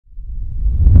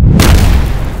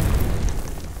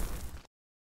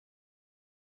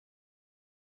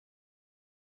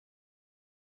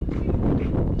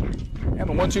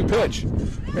1-2 pitch.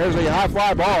 There's a high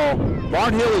fly ball.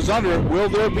 Barnhill is under it. Will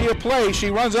there be a play? She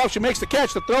runs up. She makes the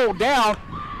catch. The throw down.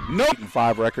 Nope.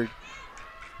 5 record.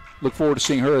 Look forward to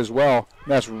seeing her as well.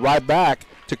 That's right back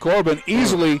to Corbin.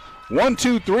 Easily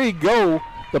 1-2-3 go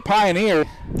the Pioneer.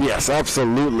 Yes,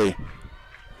 absolutely.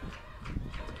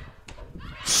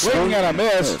 Swinging and a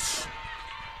miss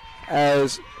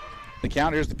as the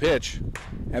count. Here's the pitch.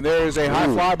 And there is a high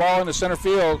fly ball in the center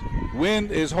field.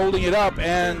 Wind is holding it up,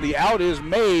 and the out is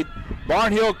made.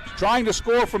 Barnhill trying to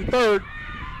score from third.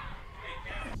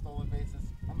 Stolen bases.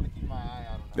 I'm going to keep my eye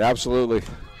out on that. Absolutely.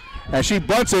 And she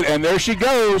bunts it, and there she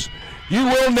goes. You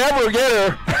will never get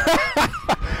her.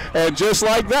 And just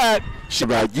like that.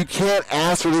 You can't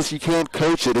ask for this. You can't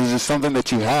coach it. It's just something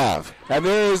that you have. And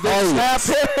there is the snap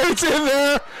hit. It's in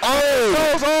there. It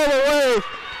goes all the way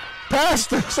past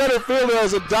the center fielder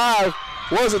as a dive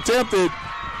was attempted.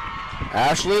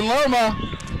 Ashley Lerma.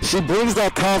 She brings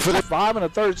that confidence. 5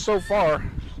 1/3 so far.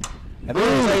 And there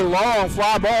is a long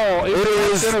fly ball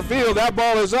into center field. That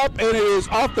ball is up, and it is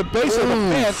off the base of the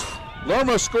fence.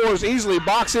 Lerma scores easily,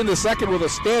 box into second with a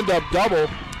stand-up double.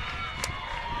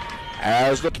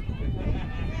 Here's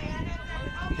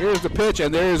the pitch,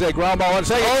 and there is a ground ball in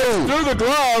second. Through the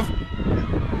glove.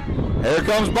 Here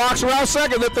comes box around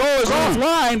second. The throw is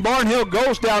offline. Barnhill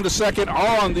goes down to second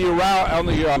on the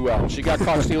well. She got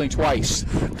caught stealing twice.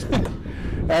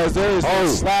 As there is a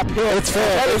slap hit. It's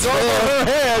fair. That is over her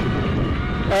head.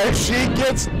 And she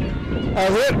gets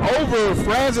a hit over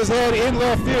Franz's head in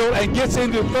left field and gets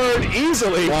into third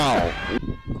easily. Wow.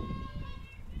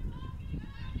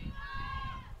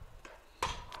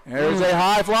 There's a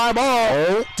high fly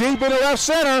ball deep into left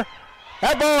center.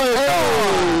 That ball is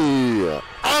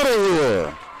out of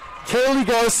here. Kaylee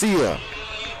Garcia.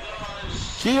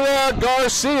 Keila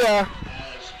Garcia.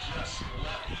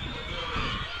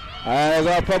 As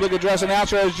our public address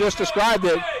announcer has just described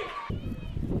it.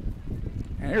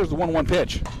 And here's the 1-1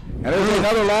 pitch. And there's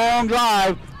another long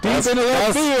drive deep into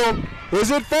left field.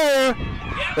 Is it fair?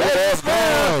 It is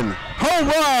fair. Home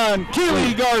run,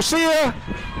 Keely Garcia.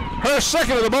 Her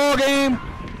second of the ball game.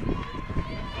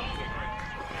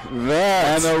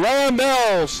 And the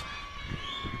Rambelles.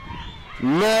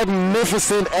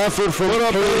 Magnificent effort from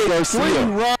Keely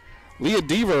Garcia. Leah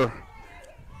Deaver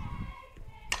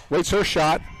waits her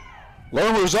shot.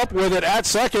 Lerma's up with it at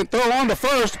second. Throw on to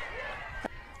first.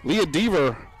 Leah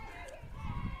Deaver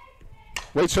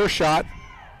waits her shot.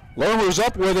 Lerma's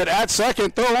up with it at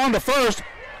second. Throw on to first.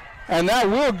 And that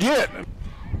will get.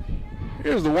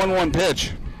 Here's the 1-1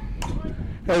 pitch.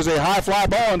 There's a high fly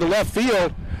ball into left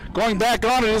field. Going back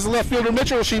on it is the left fielder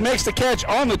Mitchell. She makes the catch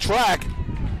on the track.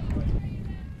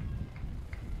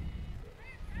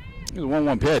 Here's a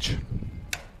 1-1 pitch.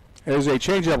 There's a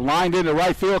changeup lined into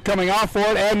right field, coming off for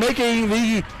it and making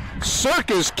the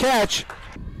circus catch.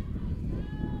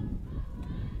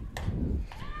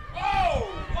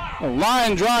 A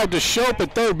line drive to Shope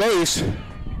at third base.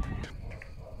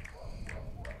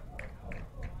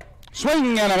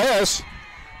 Swinging and a miss.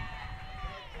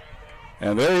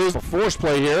 And there is a force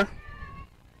play here.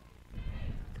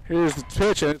 Here's the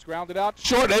pitch, and it's grounded out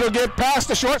short. It'll get past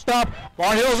the shortstop.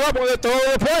 Barnhill's up with it, throw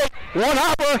to the plate. One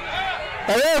hopper.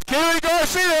 And there's Keely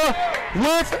Garcia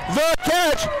with the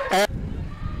catch. And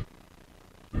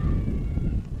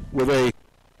with a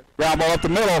ground ball up the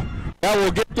middle. That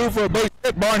will get through for a base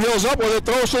hit. Barnhill's up with it,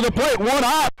 throws to the plate. One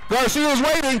hop. Garcia's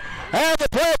waiting. And the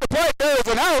play at the plate. There is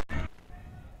an out.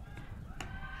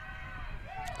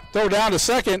 Throw down to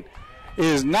second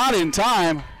is not in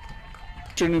time.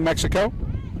 New Mexico,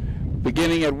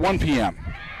 beginning at 1 p.m.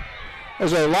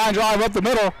 There's a line drive up the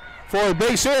middle for a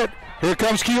base hit. Here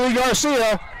comes Keely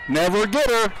Garcia. Never get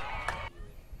her.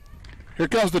 Here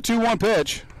comes the 2-1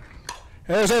 pitch.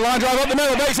 There's a line drive up the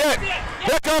middle, base hit.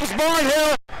 Here comes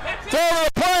Barnhill. Throw to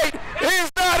the plate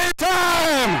is not in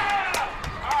time.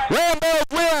 Rambelle's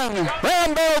win.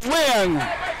 Rambelle's win.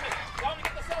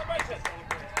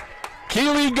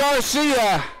 Keely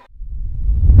Garcia